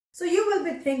So you will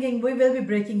be thinking we will be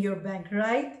breaking your bank,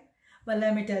 right? Well,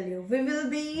 let me tell you, we will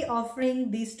be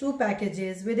offering these two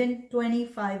packages within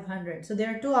 2,500. So there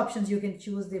are two options you can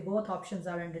choose. The both options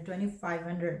are under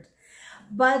 2,500.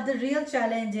 But the real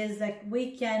challenge is like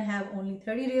we can have only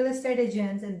 30 real estate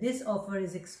agents, and this offer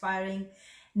is expiring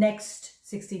next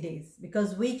 60 days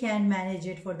because we can manage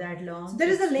it for that long. So there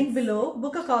is a link below.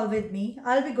 Book a call with me.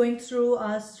 I'll be going through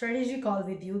a strategy call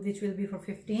with you, which will be for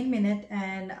 15 minutes,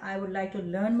 and I would like to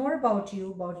learn more about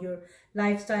you, about your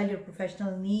lifestyle, your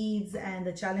professional needs, and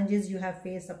the challenges you have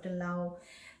faced up till now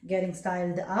getting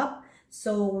styled up.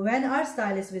 So when our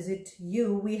stylists visit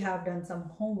you, we have done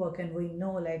some homework and we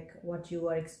know like what you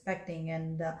are expecting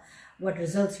and what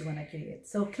results you want to create.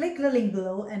 So click the link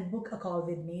below and book a call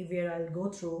with me where I'll go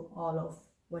through all of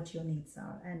what your needs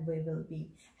are, and we will be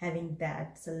having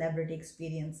that celebrity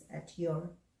experience at your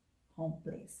home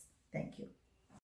place. Thank you.